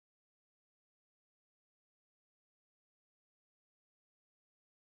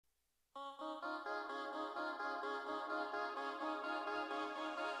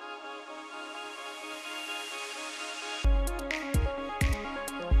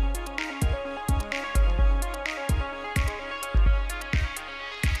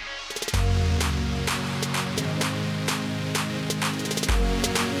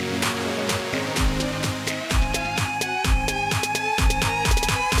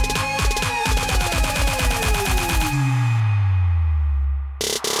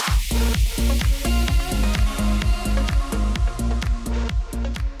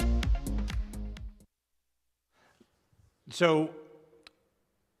So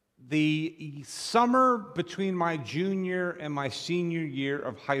the summer between my junior and my senior year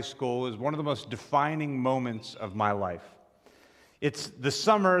of high school is one of the most defining moments of my life. It's the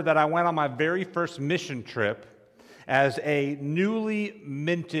summer that I went on my very first mission trip as a newly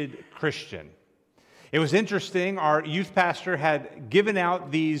minted Christian. It was interesting. Our youth pastor had given out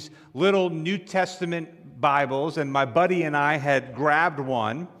these little New Testament Bibles, and my buddy and I had grabbed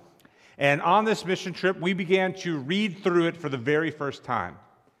one. And on this mission trip, we began to read through it for the very first time.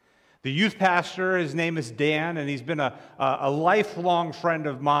 The youth pastor, his name is Dan, and he's been a lifelong friend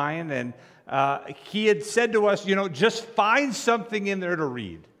of mine. And he had said to us, just find something in there to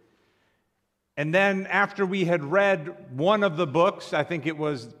read. And then after we had read one of the books, I think it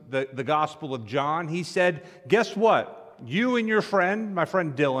was the Gospel of John, he said, guess what? You and your friend, my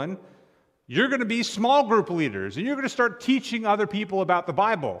friend Dylan, you're going to be small group leaders, and you're going to start teaching other people about the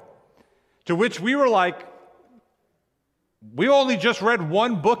Bible. To which we were like, we only just read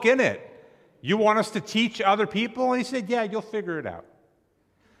one book in it. You want us to teach other people? And he said, yeah, you'll figure it out.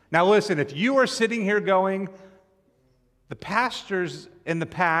 Now listen, if you are sitting here going, the pastors in the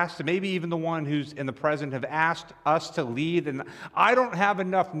past, and maybe even the one who's in the present, have asked us to lead, and I don't have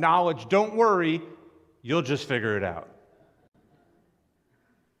enough knowledge, don't worry, you'll just figure it out.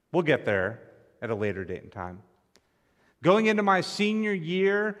 We'll get there at a later date and time. Going into my senior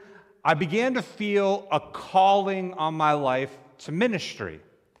year, I began to feel a calling on my life to ministry.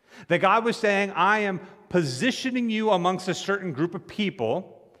 That God was saying, I am positioning you amongst a certain group of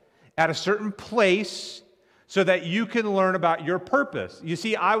people at a certain place so that you can learn about your purpose. You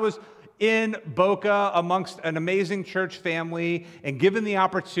see, I was in Boca amongst an amazing church family and given the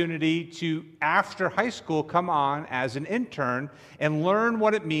opportunity to, after high school, come on as an intern and learn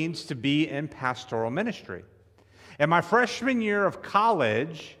what it means to be in pastoral ministry. In my freshman year of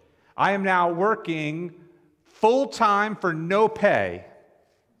college, I am now working full-time for no pay.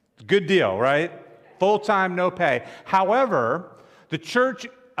 Good deal, right? Full-time, no pay. However, the church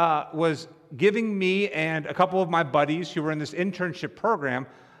was giving me and a couple of my buddies who were in this internship program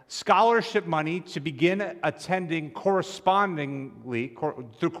scholarship money to begin attending correspondingly,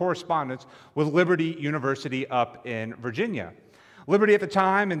 through correspondence, with Liberty University up in Virginia. Liberty at the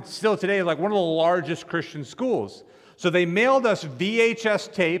time, and still today, is like one of the largest Christian schools. So they mailed us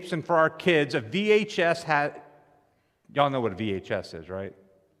VHS tapes, and for our kids, a VHS had, y'all know what a VHS is, right?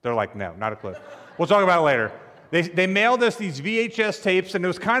 They're like, no, not a clue. We'll talk about it later. They mailed us these VHS tapes, and it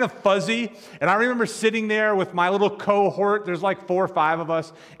was kind of fuzzy, and I remember sitting there with my little cohort, there's like 4 or 5 of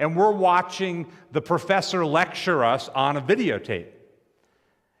us, and we're watching the professor lecture us on a videotape.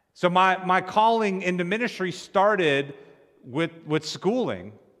 So my calling into ministry started with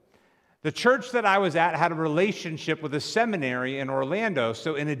schooling. The church that I was at had a relationship with a seminary in Orlando.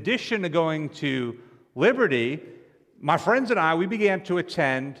 So in addition to going to Liberty, my friends and I, we began to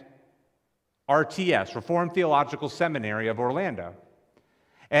attend RTS, Reformed Theological Seminary of Orlando.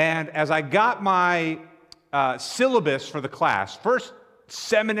 And as I got my syllabus for the class, first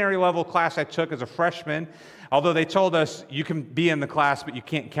seminary level class I took as a freshman, although they told us you can be in the class, but you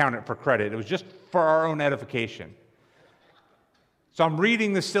can't count it for credit. It was just for our own edification. So I'm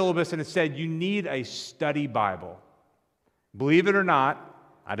reading the syllabus, and it said, you need a study Bible. Believe it or not,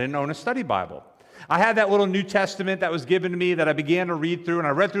 I didn't own a study Bible. I had that little New Testament that was given to me that I began to read through, and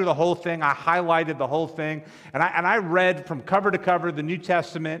I read through the whole thing. I highlighted the whole thing, and I read from cover to cover the New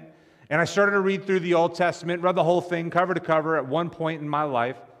Testament, and I started to read through the Old Testament, read the whole thing cover to cover at one point in my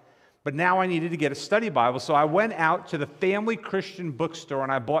life. But now I needed to get a study Bible, so I went out to the Family Christian Bookstore,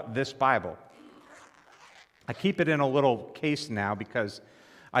 and I bought this Bible. I keep it in a little case now because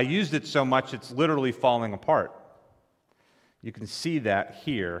I used it so much it's literally falling apart. You can see that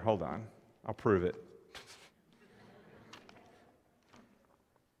here. Hold on. I'll prove it.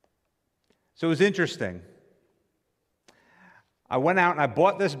 So it was interesting. I went out and I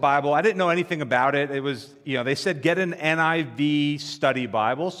bought this Bible. I didn't know anything about it. It was, they said get an NIV study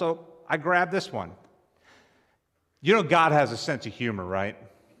Bible, so I grabbed this one. God has a sense of humor, right?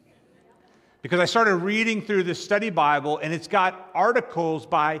 because I started reading through the study Bible, and it's got articles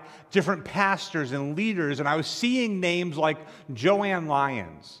by different pastors and leaders, and I was seeing names like Joanne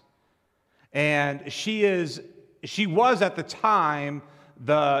Lyons. And she was at the time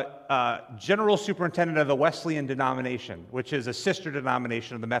the general superintendent of the Wesleyan denomination, which is a sister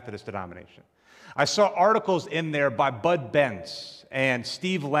denomination of the Methodist denomination. I saw articles in there by Bud Bentz and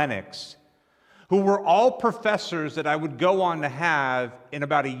Steve Lennox, who were all professors that I would go on to have in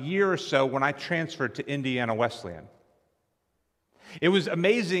about a year or so when I transferred to Indiana Wesleyan. It was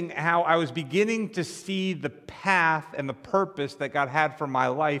amazing how I was beginning to see the path and the purpose that God had for my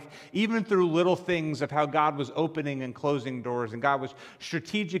life, even through little things of how God was opening and closing doors, and God was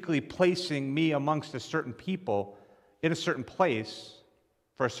strategically placing me amongst a certain people in a certain place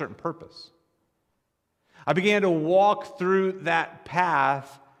for a certain purpose. I began to walk through that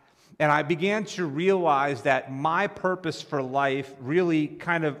path, and I began to realize that my purpose for life really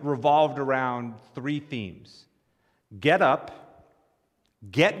kind of revolved around three themes: get up,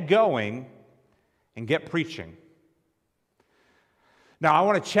 get going, and get preaching. Now, I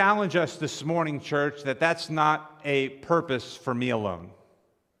want to challenge us this morning, church, that that's not a purpose for me alone.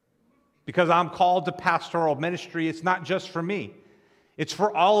 Because I'm called to pastoral ministry, it's not just for me. It's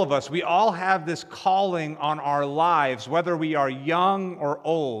for all of us. We all have this calling on our lives, whether we are young or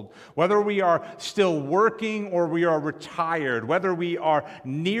old, whether we are still working or we are retired, whether we are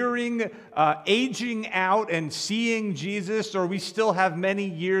nearing aging out and seeing Jesus, or we still have many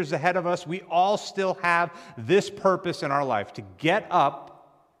years ahead of us. We all still have this purpose in our life: to get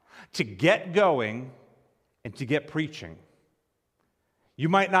up, to get going, and to get preaching. You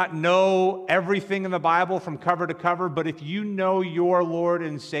might not know everything in the Bible from cover to cover, but if you know your Lord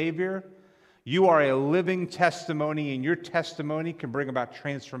and Savior, you are a living testimony, and your testimony can bring about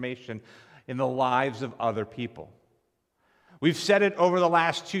transformation in the lives of other people. We've said it over the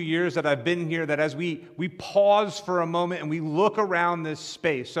last 2 years that I've been here, that as we pause for a moment and we look around this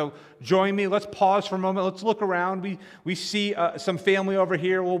space. So join me, let's pause for a moment, let's look around. We see some family over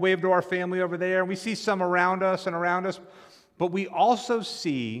here, we'll wave to our family over there, and we see some around us and around us. But we also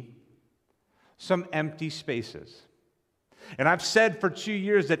see some empty spaces. And I've said for 2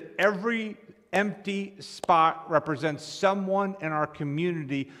 years that every empty spot represents someone in our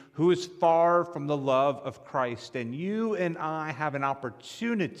community who is far from the love of Christ. And you and I have an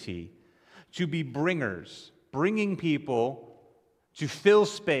opportunity to be bringers, bringing people to fill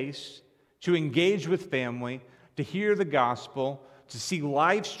space, to engage with family, to hear the gospel, to see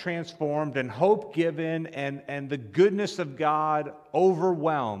lives transformed and hope given and the goodness of God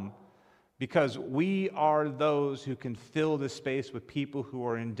overwhelm, because we are those who can fill this space with people who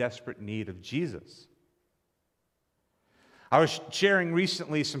are in desperate need of Jesus. I was sharing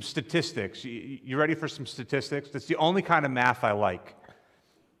recently some statistics. You ready for some statistics? That's the only kind of math I like.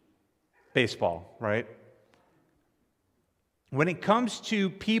 Baseball, right? When it comes to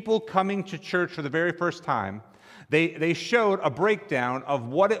people coming to church for the very first time, they showed a breakdown of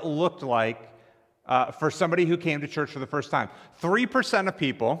what it looked like for somebody who came to church for the first time. 3% of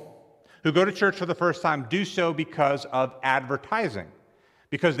people who go to church for the first time do so because of advertising,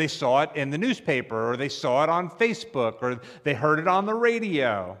 because they saw it in the newspaper, or they saw it on Facebook, or they heard it on the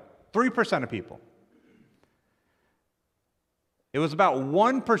radio. 3% of people. It was about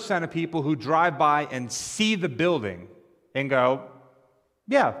 1% of people who drive by and see the building and go,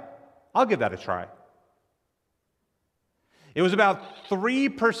 yeah, I'll give that a try. It was about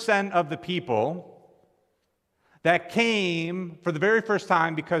 3% of the people that came for the very first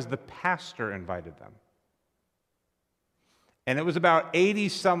time because the pastor invited them. And it was about 80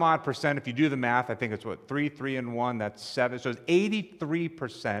 some odd percent, if you do the math, I think it's 3 and 1, that's 7. So it's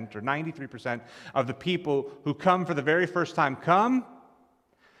 83% or 93% of the people who come for the very first time come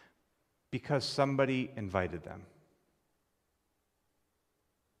because somebody invited them.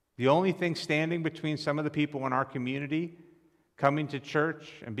 The only thing standing between some of the people in our community coming to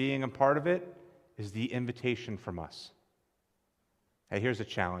church and being a part of it is the invitation from us. Hey, here's a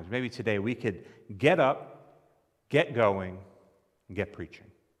challenge. Maybe today we could get up, get going, and get preaching.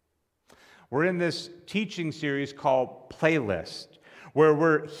 We're in this teaching series called Playlist, where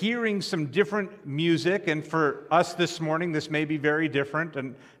we're hearing some different music, and for us this morning, this may be very different,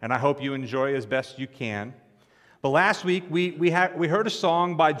 and I hope you enjoy as best you can. But last week, we heard a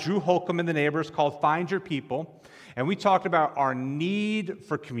song by Drew Holcomb and the Neighbors called Find Your People, and we talked about our need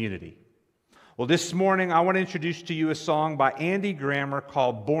for community. Well, this morning, I want to introduce to you a song by Andy Grammer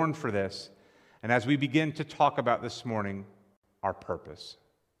called Born for This, and as we begin to talk about this morning, our purpose.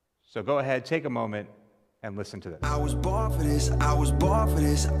 So go ahead, take a moment, and listen to this. I was born for this, I was born for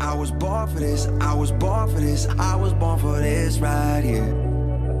this, I was born for this, I was born for this, I was born for this right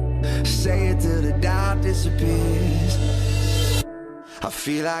here. Say it till the doubt disappears. I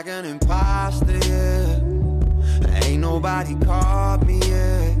feel like an imposter, yeah. Ain't nobody caught me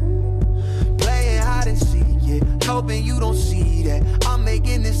yet. Playing hide and seek, yeah. Hoping you don't see that I'm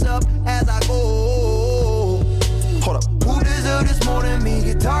making this up as I go. Hold up. Who deserve this more than me?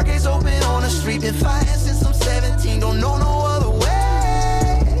 Guitar case open on the street. Been fighting since I'm 17. Don't know no other way.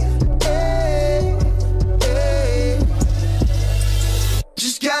 Hey, hey.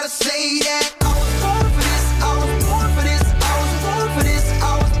 Just gotta say that I was born for this. I was born for this. I was born for this.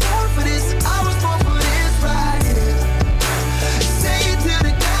 I was born for this. I was born for this right here. Say it till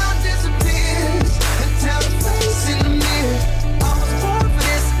the doubt disappears and tell the face in the mirror. I was born for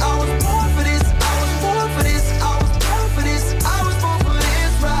this. I was born for this. I was born for this. I was born for this. I was born for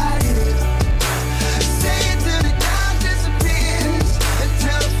this right here. Say it till the doubt disappears and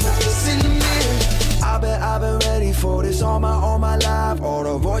tell the face in the mirror. I've been ready for this all my life. All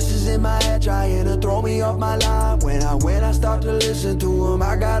the voices in my head trying to throw me off my line. When I start to listen to them,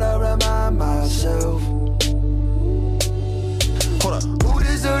 I gotta remind myself. Hold up. Who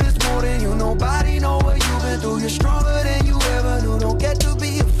deserves this more than you? Nobody know what you've been through. You're stronger than you ever knew. Don't get to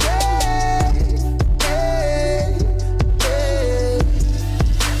be afraid. Hey, hey.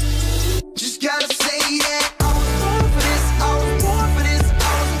 Just gotta say that I was born for this. I was born for this.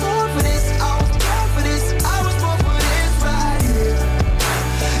 I was born for this. I was born for this. I was born for this right here.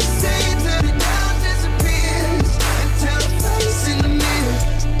 Say it till the doubt disappears and tell the face in the mirror.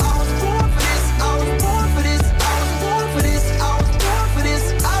 I was born for this. I was born for this. I was born for this. I was born for this.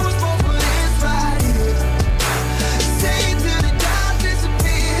 I was born for this right here. Say it till the doubt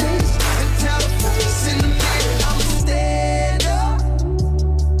disappears and tell the face in the mirror. I'ma stand up.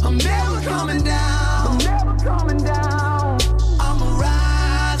 I'm never coming down. I'm never coming down. I'ma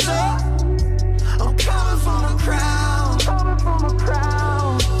rise up. I'm coming from a crown. Coming from a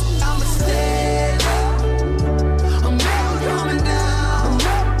crown. I'ma stand up. I'm never coming down. I'm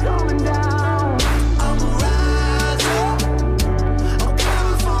never coming down. I'ma rise up. I'm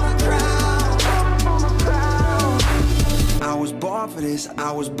coming from a crown. Coming from a crown. I was born for this.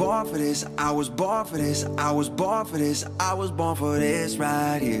 I was born for this. I was born for this. I was born for this. I was born for this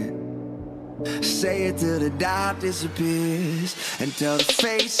right here. Say it till the doubt disappears and tell the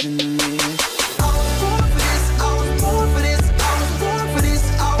face in the mirror. I was born for this. I was born for this. I was born for this.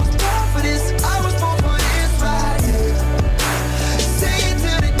 I was born for this. I was born for this right here. Say it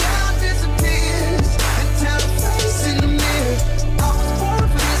till the doubt disappears and tell the face in the mirror. I was born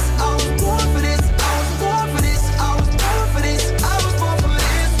for this. I was born for this. I was born for this. I was born for this. I was born for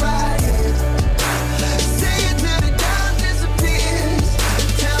this right here. Say it till the doubt disappears and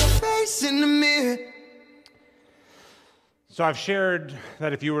tell the face in the mirror. So I've shared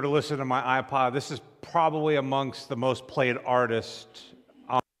that if you were to listen to my iPod, this is probably amongst the most played artists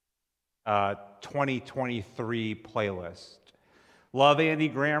on 2023 playlist. Love Andy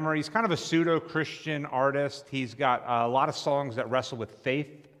Grammer. He's kind of a pseudo-Christian artist. He's got a lot of songs that wrestle with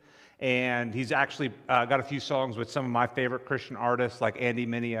faith, and he's actually got a few songs with some of my favorite Christian artists like Andy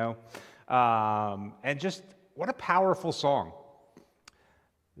Mineo. And just what a powerful song.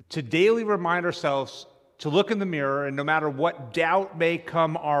 To daily remind ourselves to look in the mirror, and no matter what doubt may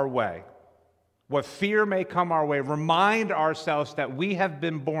come our way, what fear may come our way, remind ourselves that we have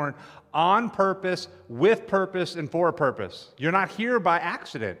been born on purpose, with purpose, and for a purpose. You're not here by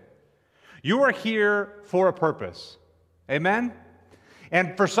accident. You are here for a purpose. Amen?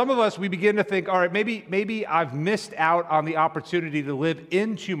 And for some of us, we begin to think, all right, maybe I've missed out on the opportunity to live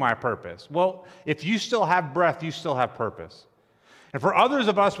into my purpose. Well, if you still have breath, you still have purpose. And for others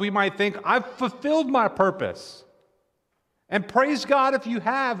of us, we might think, I've fulfilled my purpose. And praise God if you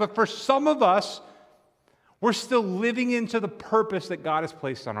have. But for some of us, we're still living into the purpose that God has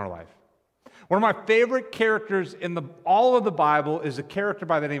placed on our life. One of my favorite characters in all of the Bible is a character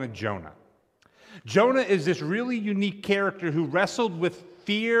by the name of Jonah. Jonah is this really unique character who wrestled with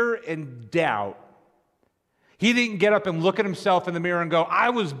fear and doubt. He didn't get up and look at himself in the mirror and go, I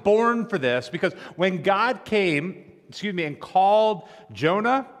was born for this. Because when God came, and called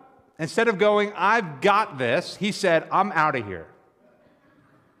Jonah, instead of going, I've got this, he said, I'm out of here.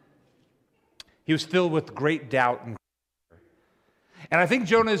 He was filled with great doubt and fear. And I think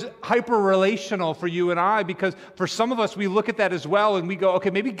Jonah is hyper-relational for you and I, because for some of us, we look at that as well and we go,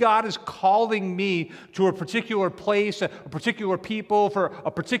 okay, maybe God is calling me to a particular place, a particular people, for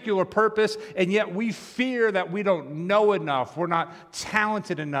a particular purpose, and yet we fear that we don't know enough, we're not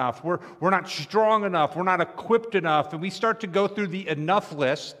talented enough, we're not strong enough, we're not equipped enough, and we start to go through the enough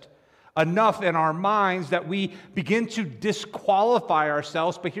list, enough in our minds that we begin to disqualify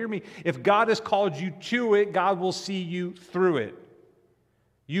ourselves. But hear me, if God has called you to it, God will see you through it.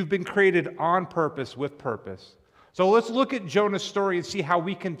 You've been created on purpose, with purpose. So let's look at Jonah's story and see how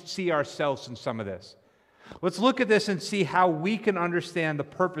we can see ourselves in some of this. Let's look at this and see how we can understand the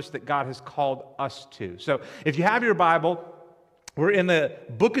purpose that God has called us to. So if you have your Bible, we're in the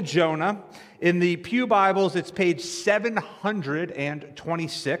book of Jonah. In the Pew Bibles, it's page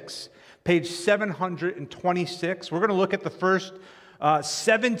 726. Page 726. We're going to look at the first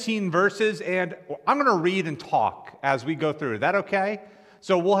 17 verses, and I'm going to read and talk as we go through. Is that okay?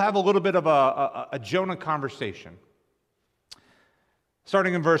 So we'll have a little bit of a Jonah conversation.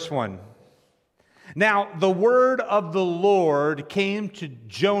 Starting in verse 1. Now, the word of the Lord came to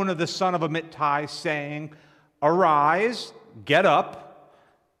Jonah, the son of Amittai, saying, Arise, get up,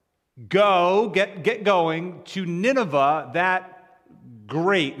 go, get going to Nineveh, that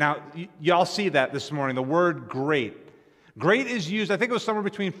great. Now, y'all see that this morning, the word great. Great is used, I think it was somewhere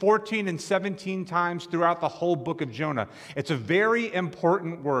between 14 and 17 times throughout the whole book of Jonah. It's a very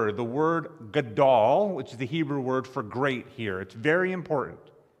important word, the word gadol, which is the Hebrew word for great here. It's very important.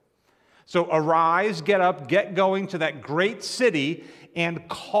 So arise, get up, get going to that great city and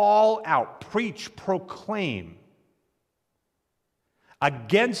call out, preach, proclaim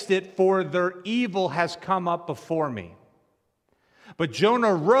against it, for their evil has come up before me. But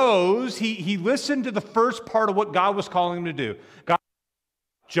Jonah rose, he listened to the first part of what God was calling him to do.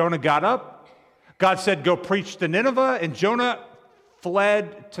 Jonah got up, God said, go preach to Nineveh, and Jonah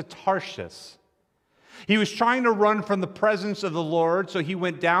fled to Tarshish. He was trying to run from the presence of the Lord, so he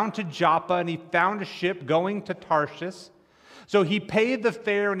went down to Joppa and he found a ship going to Tarshish. So he paid the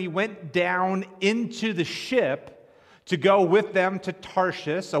fare and he went down into the ship to go with them to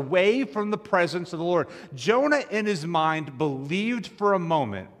Tarshish, away from the presence of the Lord. Jonah, in his mind, believed for a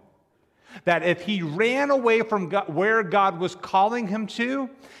moment that if he ran away from God, where God was calling him to,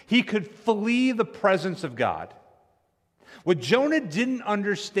 he could flee the presence of God. What Jonah didn't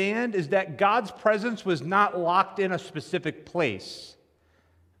understand is that God's presence was not locked in a specific place.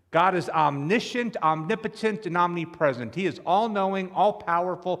 God is omniscient, omnipotent, and omnipresent. He is all-knowing,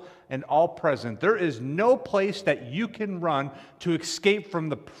 all-powerful, and all-present. There is no place that you can run to escape from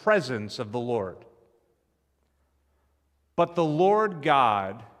the presence of the Lord. But the Lord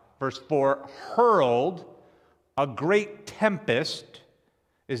God, verse 4, hurled a great tempest,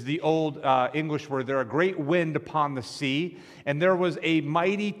 is the old English word there, a great wind upon the sea, and there was a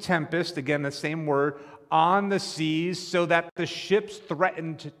mighty tempest, again the same word, on the seas, so that the ships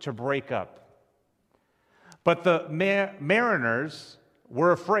threatened to break up. But the mariners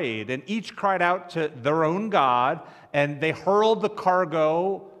were afraid, and each cried out to their own God, and they hurled the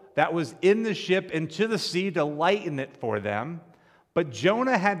cargo that was in the ship into the sea to lighten it for them. But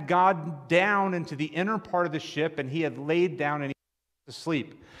Jonah had gone down into the inner part of the ship, and he had laid down and he to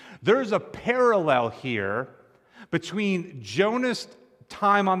sleep. There's a parallel here between Jonah's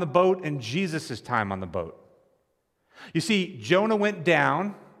time on the boat and Jesus' time on the boat. You see, Jonah went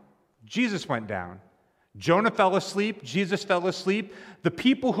down, Jesus went down. Jonah fell asleep, Jesus fell asleep. The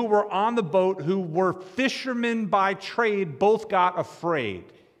people who were on the boat, who were fishermen by trade, both got afraid.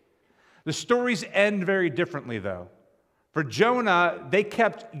 The stories end very differently, though. For Jonah, they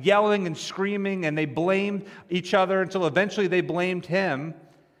kept yelling and screaming, and they blamed each other until eventually they blamed him.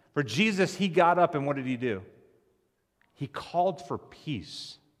 For Jesus, he got up, and what did he do? He called for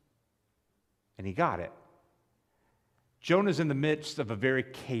peace, and he got it. Jonah's in the midst of a very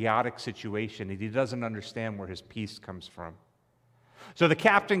chaotic situation, and he doesn't understand where his peace comes from. So the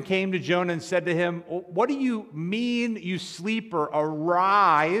captain came to Jonah and said to him, what do you mean, you sleeper?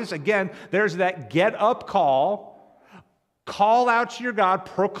 Arise. Again, there's that get up call. Call out to your God,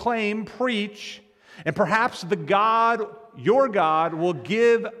 proclaim, preach, and perhaps the God, your God, will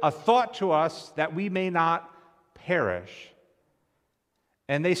give a thought to us that we may not perish.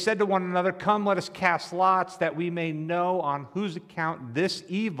 And they said to one another, come, let us cast lots, that we may know on whose account this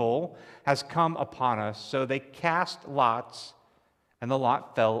evil has come upon us. So they cast lots, and the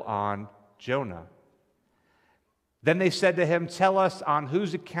lot fell on Jonah. Then they said to him, tell us on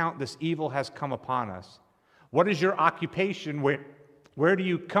whose account this evil has come upon us. What is your occupation? Where do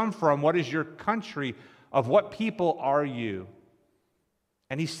you come from? What is your country? Of what people are you?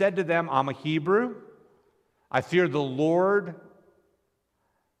 And he said to them, I'm a Hebrew. I fear the Lord,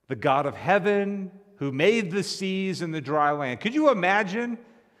 the God of heaven, who made the seas and the dry land. Could you imagine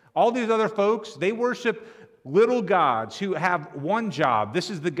all these other folks? They worship little gods who have one job. This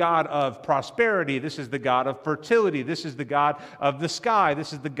is the God of prosperity. This is the God of fertility. This is the God of the sky.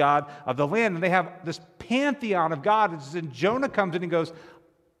 This is the God of the land. And they have this pantheon of gods. And Jonah comes in and goes,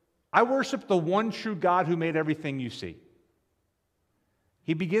 I worship the one true God who made everything you see.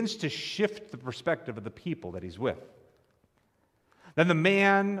 He begins to shift the perspective of the people that he's with. Then the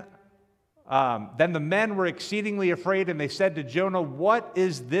men were exceedingly afraid, and they said to Jonah, "What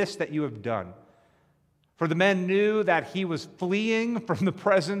is this that you have done?" For the men knew that he was fleeing from the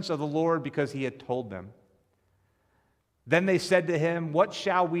presence of the Lord because he had told them. Then they said to him, "What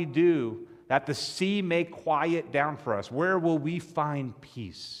shall we do that the sea may quiet down for us? Where will we find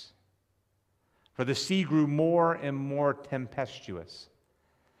peace?" For the sea grew more and more tempestuous.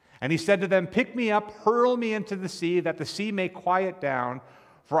 And he said to them, "Pick me up, hurl me into the sea, that the sea may quiet down,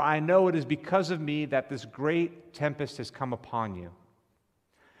 for I know it is because of me that this great tempest has come upon you."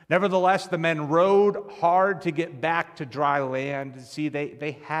 Nevertheless, the men rowed hard to get back to dry land. See,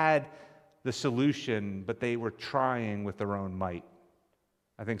 they had the solution, but they were trying with their own might.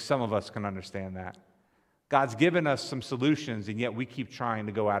 I think some of us can understand that. God's given us some solutions, and yet we keep trying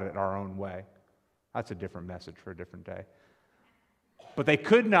to go at it our own way. That's a different message for a different day. But they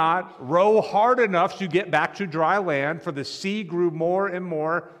could not row hard enough to get back to dry land, for the sea grew more and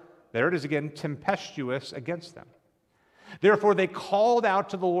more, there it is again, tempestuous against them. Therefore they called out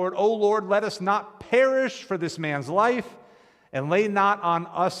to the Lord, "O Lord, let us not perish for this man's life, and lay not on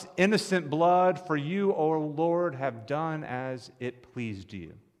us innocent blood, for you, O Lord, have done as it pleased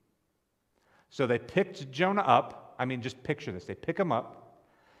you." So they picked Jonah up. Just picture this. They pick him up,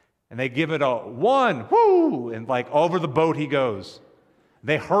 and they give it a one, whoo, and like over the boat he goes.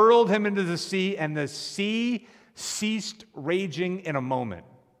 They hurled him into the sea, and the sea ceased raging in a moment.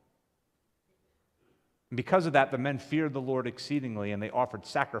 And because of that, the men feared the Lord exceedingly, and they offered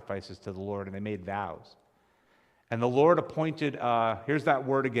sacrifices to the Lord, and they made vows. And the Lord appointed, here's that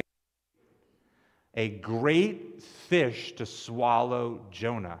word again, a great fish to swallow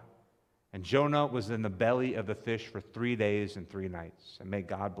Jonah. And Jonah was in the belly of the fish for 3 days and 3 nights. And may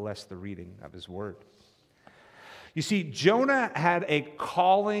God bless the reading of his word. You see, Jonah had a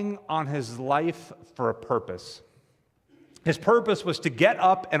calling on his life for a purpose. His purpose was to get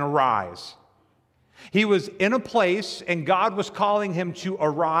up and arise. He was in a place, and God was calling him to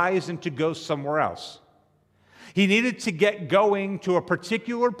arise and to go somewhere else. He needed to get going to a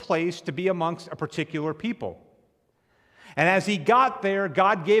particular place to be amongst a particular people. And as he got there,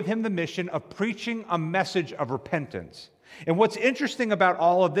 God gave him the mission of preaching a message of repentance. And what's interesting about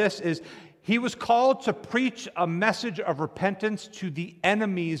all of this is he was called to preach a message of repentance to the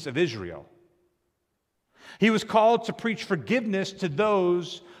enemies of Israel. He was called to preach forgiveness to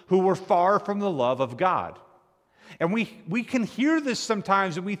those who were far from the love of God. And we can hear this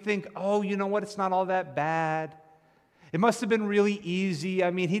sometimes and we think, oh, you know what, it's not all that bad. It must have been really easy.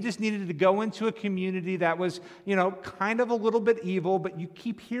 He just needed to go into a community that was, kind of a little bit evil, but you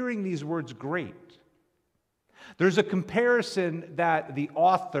keep hearing these words, great. There's a comparison that the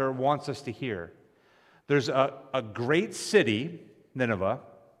author wants us to hear. There's a great city, Nineveh.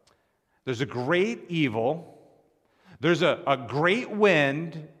 There's a great evil. There's a great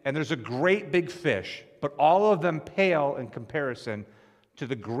wind, and there's a great big fish, but all of them pale in comparison to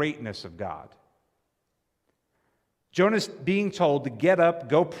the greatness of God. Jonah's being told to get up,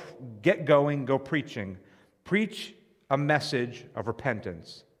 get going, go preaching. Preach a message of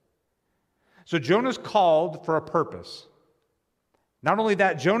repentance. So Jonah's called for a purpose. Not only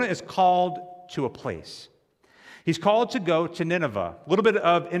that, Jonah is called to a place. He's called to go to Nineveh. A little bit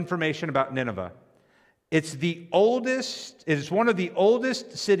of information about Nineveh. It is one of the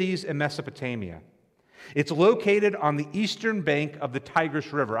oldest cities in Mesopotamia. It's located on the eastern bank of the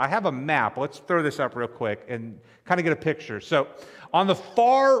Tigris River. I have a map. Let's throw this up real quick and kind of get a picture. So on the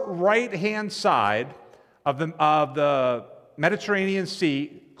far right-hand side of the Mediterranean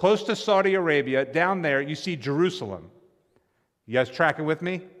Sea, close to Saudi Arabia, down there, you see Jerusalem. You guys tracking with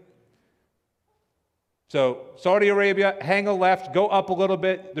me? So Saudi Arabia, hang a left, go up a little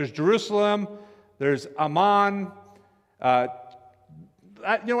bit. There's Jerusalem. There's Amman. You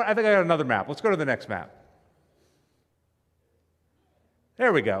know what? I think I got another map. Let's go to the next map.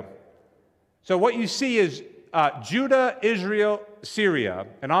 There we go. So what you see is Judah, Israel, Syria.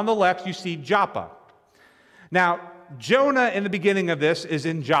 And on the left, you see Joppa. Now, Jonah, in the beginning of this, is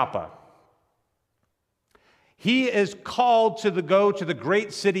in Joppa. He is called to go to the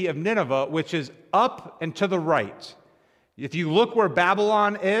great city of Nineveh, which is up and to the right. If you look where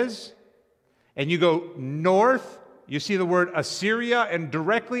Babylon is, and you go north, you see the word Assyria, and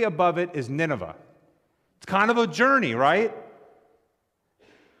directly above it is Nineveh. It's kind of a journey, right?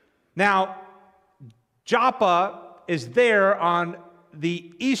 Now, Joppa is there on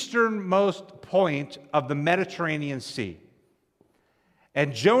the easternmost point of the Mediterranean Sea.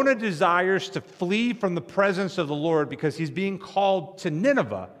 And Jonah desires to flee from the presence of the Lord because he's being called to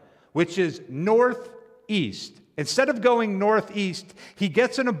Nineveh, which is northeast. Instead of going northeast, he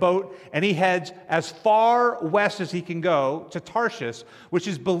gets in a boat and he heads as far west as he can go to Tarshish, which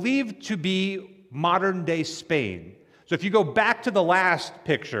is believed to be modern-day Spain. So if you go back to the last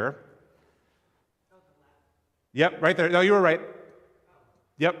picture, yep, right there. No, you were right.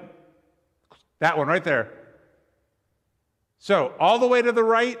 Yep, that one right there. So all the way to the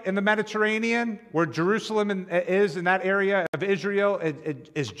right in the Mediterranean, where Jerusalem is in that area of Israel,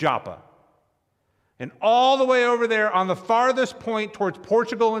 is Joppa. And all the way over there on the farthest point towards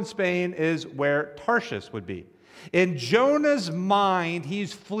Portugal and Spain is where Tarshish would be. In Jonah's mind,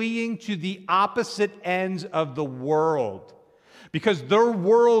 he's fleeing to the opposite ends of the world because their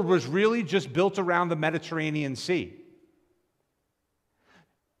world was really just built around the Mediterranean Sea.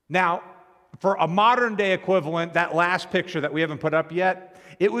 Now, for a modern day equivalent, that last picture that we haven't put up yet,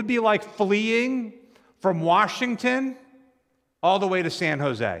 it would be like fleeing from Washington all the way to San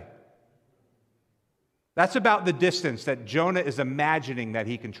Jose. That's about the distance that Jonah is imagining that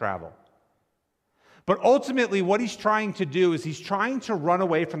he can travel. But ultimately, what he's trying to do is he's trying to run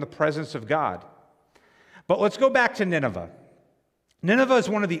away from the presence of God. But let's go back to Nineveh. Nineveh is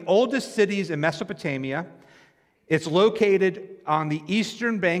one of the oldest cities in Mesopotamia. It's located on the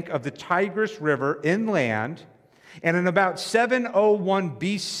eastern bank of the Tigris River inland. And in about 701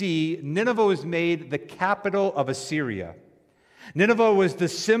 BC, Nineveh was made the capital of Assyria. Nineveh was the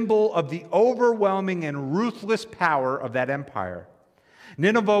symbol of the overwhelming and ruthless power of that empire.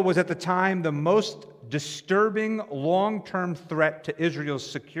 Nineveh was at the time the most disturbing long-term threat to Israel's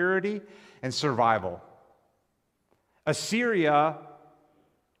security and survival. Assyria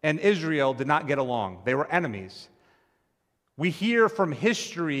and Israel did not get along. They were enemies. We hear from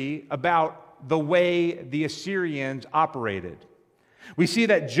history about the way the Assyrians operated. We see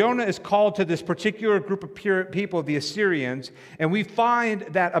that Jonah is called to this particular group of people, the Assyrians, and we find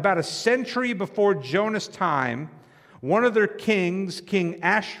that about a century before Jonah's time, one of their kings, King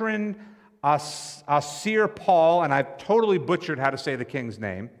Ashur-Paul, and I've totally butchered how to say the king's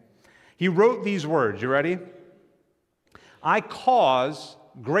name, he wrote these words. You ready? I cause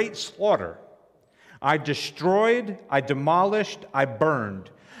great slaughter. I destroyed, I demolished, I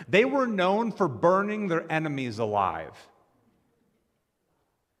burned. They were known for burning their enemies alive.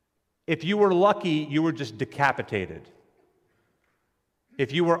 If you were lucky, you were just decapitated.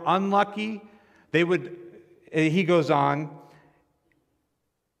 If you were unlucky, he goes on,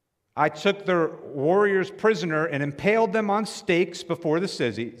 I took their warriors prisoner and impaled them on stakes before the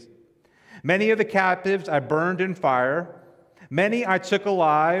cities. Many of the captives I burned in fire. Many I took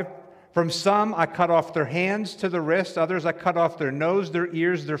alive. From some I cut off their hands to the wrists. Others I cut off their nose, their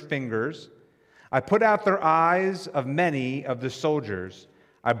ears, their fingers. I put out their eyes of many of the soldiers.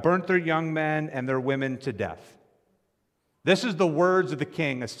 I burnt their young men and their women to death. This is the words of the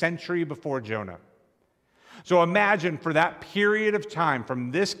king a century before Jonah. So imagine for that period of time,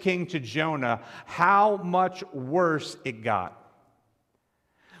 from this king to Jonah, how much worse it got.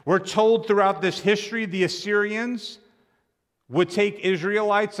 We're told throughout this history the Assyrians would take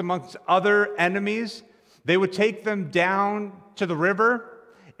Israelites amongst other enemies. They would take them down to the river,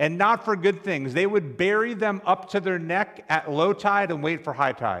 and not for good things. They would bury them up to their neck at low tide and wait for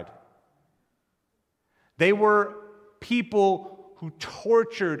high tide. They were people who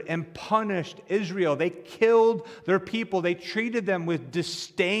tortured and punished Israel. They killed their people. They treated them with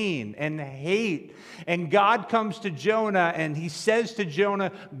disdain and hate. And God comes to Jonah and he says to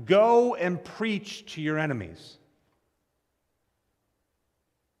Jonah, go and preach to your enemies.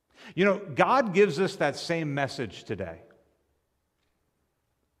 You know, God gives us that same message today.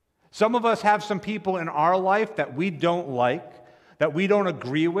 Some of us have some people in our life that we don't like, that we don't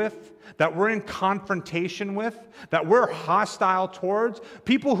agree with, that we're in confrontation with, that we're hostile towards,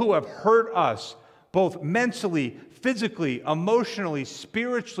 people who have hurt us both mentally, physically, emotionally,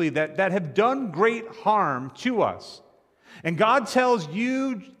 spiritually, that have done great harm to us. And God tells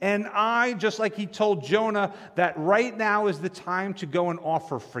you and I, just like he told Jonah, that right now is the time to go and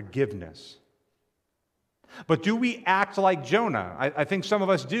offer forgiveness. But do we act like Jonah? I think some of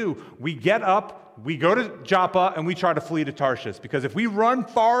us do. We get up, we go to Joppa, and we try to flee to Tarshish. Because if we run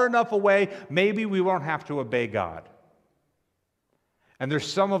far enough away, maybe we won't have to obey God. And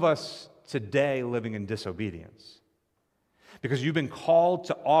there's some of us today living in disobedience. Because you've been called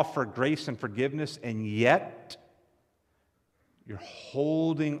to offer grace and forgiveness, and yet you're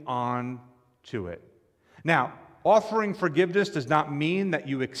holding on to it. Now, offering forgiveness does not mean that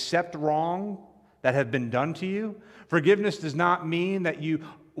you accept wrong that have been done to you. Forgiveness does not mean that you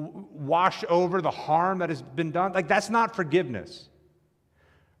wash over the harm that has been done. Like, that's not forgiveness.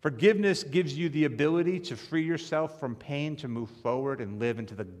 Forgiveness gives you the ability to free yourself from pain, to move forward and live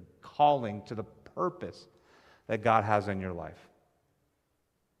into the calling, to the purpose that God has in your life.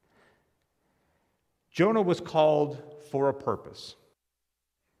 Jonah was called for a purpose.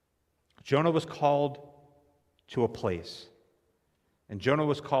 Jonah was called to a place. And Jonah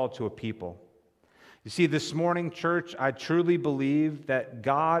was called to a people. You see, this morning, church, I truly believe that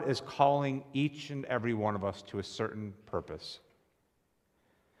God is calling each and every one of us to a certain purpose.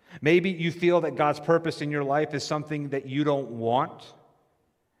 Maybe you feel that God's purpose in your life is something that you don't want.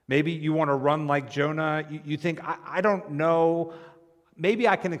 Maybe you want to run like Jonah. You think, I don't know. Maybe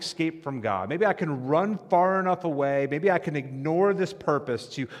I can escape from God. Maybe I can run far enough away. Maybe I can ignore this purpose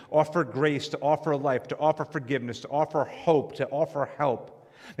to offer grace, to offer life, to offer forgiveness, to offer hope, to offer help.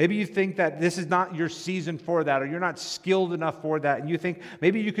 Maybe you think that this is not your season for that, or you're not skilled enough for that, and you think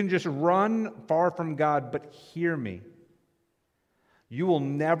maybe you can just run far from God, but hear me. You will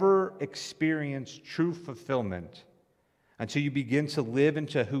never experience true fulfillment until you begin to live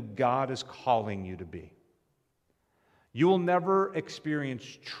into who God is calling you to be. You will never experience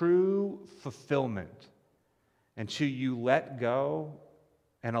true fulfillment until you let go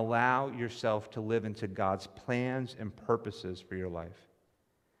and allow yourself to live into God's plans and purposes for your life.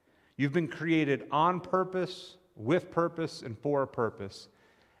 You've been created on purpose, with purpose, and for a purpose.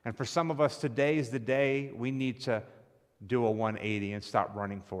 And for some of us, today is the day we need to do a 180 and stop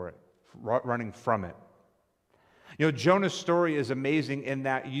running from it. You know, Jonah's story is amazing in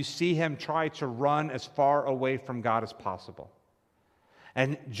that you see him try to run as far away from God as possible.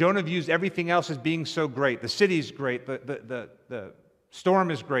 And Jonah views everything else as being so great. The city's great, the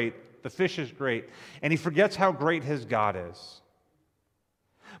storm is great, the fish is great, and he forgets how great his God is.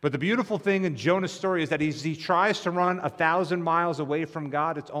 But the beautiful thing in Jonah's story is that as he tries to run 1,000 miles away from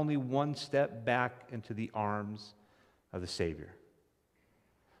God, it's only one step back into the arms of the Savior.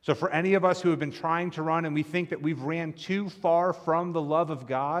 So for any of us who have been trying to run and we think that we've ran too far from the love of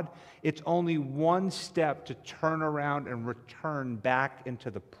God, it's only one step to turn around and return back into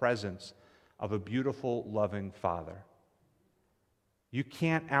the presence of a beautiful, loving Father. You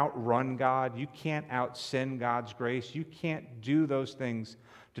can't outrun God. You can't out-sin God's grace. You can't do those things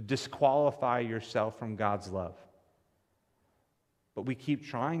to disqualify yourself from God's love. But we keep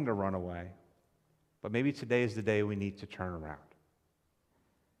trying to run away. But maybe today is the day we need to turn around.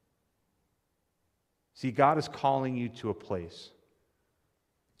 See, God is calling you to a place.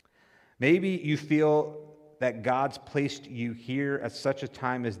 Maybe you feel that God's placed you here at such a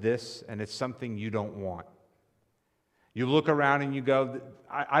time as this, and it's something you don't want. You look around and you go,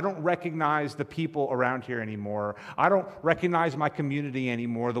 I don't recognize the people around here anymore. I don't recognize my community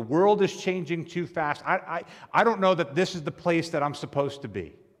anymore. The world is changing too fast. I don't know that this is the place that I'm supposed to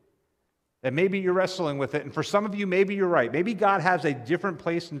be. And maybe you're wrestling with it, and for some of you, maybe you're right. Maybe God has a different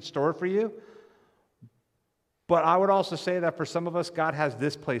place in store for you. But I would also say that for some of us, God has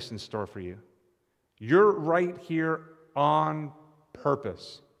this place in store for you. You're right here on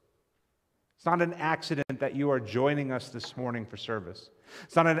purpose. It's not an accident that you are joining us this morning for service.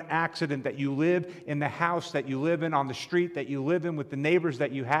 It's not an accident that you live in the house that you live in, on the street that you live in, with the neighbors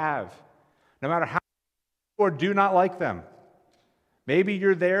that you have. No matter how you or do not like them. Maybe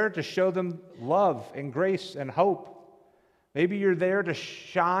you're there to show them love and grace and hope. Maybe you're there to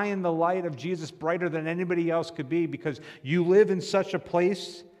shine the light of Jesus brighter than anybody else could be because you live in such a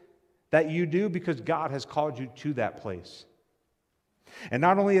place that you do because God has called you to that place. And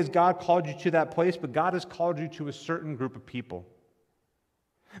not only has God called you to that place, but God has called you to a certain group of people.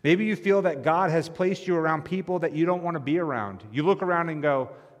 Maybe you feel that God has placed you around people that you don't want to be around. You look around and go,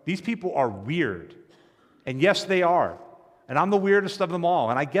 these people are weird. And yes, they are. And I'm the weirdest of them all,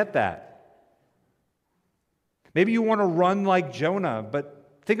 and I get that. Maybe you want to run like Jonah,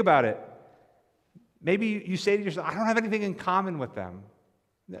 but think about it. Maybe you say to yourself, I don't have anything in common with them.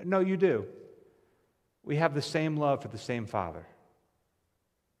 No, you do. We have the same love for the same Father.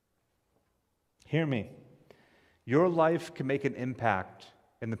 Hear me. Your life can make an impact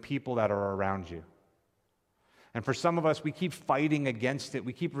in the people that are around you. And for some of us, we keep fighting against it.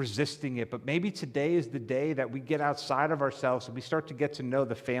 We keep resisting it. But maybe today is the day that we get outside of ourselves and we start to get to know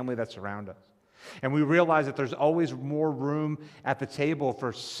the family that's around us. And we realize that there's always more room at the table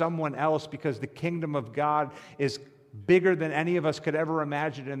for someone else because the kingdom of God is bigger than any of us could ever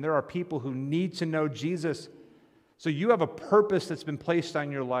imagine. And there are people who need to know Jesus. So you have a purpose that's been placed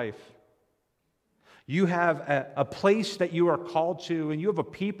on your life. You have a place that you are called to, and you have a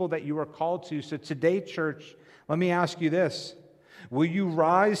people that you are called to. So today, church, let me ask you this. Will you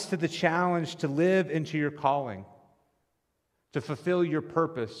rise to the challenge to live into your calling, to fulfill your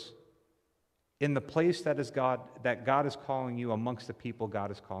purpose in the place that God is calling you amongst the people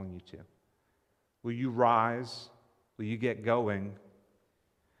God is calling you to? Will you rise? Will you get going?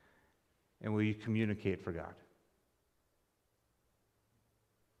 And will you communicate for God?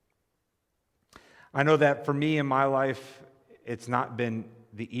 I know that for me in my life, it's not been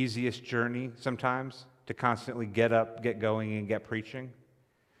the easiest journey sometimes to constantly get up, get going, and get preaching.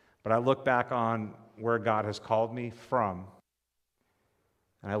 But I look back on where God has called me from,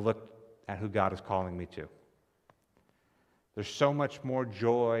 and I look at who God is calling me to. There's so much more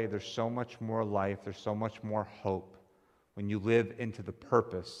joy, there's so much more life, there's so much more hope when you live into the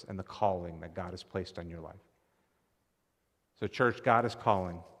purpose and the calling that God has placed on your life. So church, God is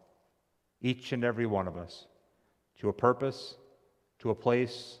calling each and every one of us to a purpose, to a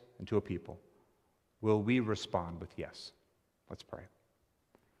place, and to a people. Will we respond with yes? Let's pray.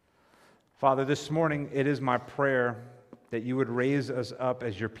 Father, this morning it is my prayer that you would raise us up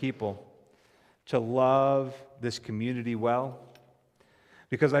as your people to love this community well,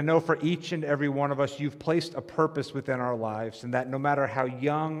 because I know for each and every one of us, you've placed a purpose within our lives, and that no matter how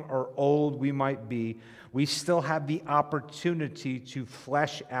young or old we might be, we still have the opportunity to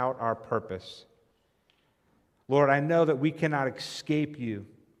flesh out our purpose. Lord, I know that we cannot escape you,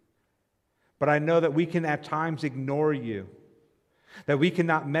 but I know that we can at times ignore you, that we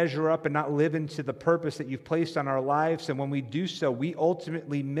cannot measure up and not live into the purpose that you've placed on our lives, and when we do so, we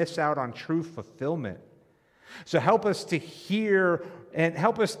ultimately miss out on true fulfillment. So help us to hear and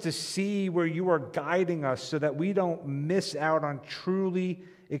help us to see where you are guiding us so that we don't miss out on truly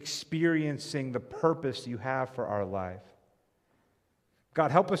experiencing the purpose you have for our life.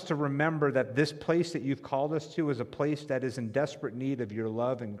 God, help us to remember that this place that you've called us to is a place that is in desperate need of your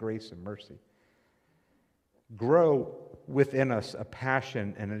love and grace and mercy. Grow within us a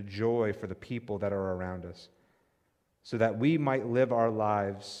passion and a joy for the people that are around us so that we might live our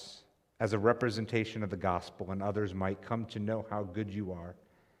lives as a representation of the gospel, and others might come to know how good you are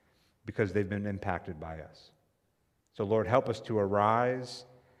because they've been impacted by us. So, Lord, help us to arise,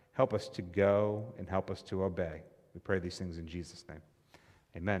 help us to go, and help us to obey. We pray these things in Jesus' name.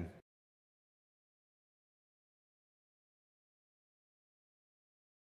 Amen.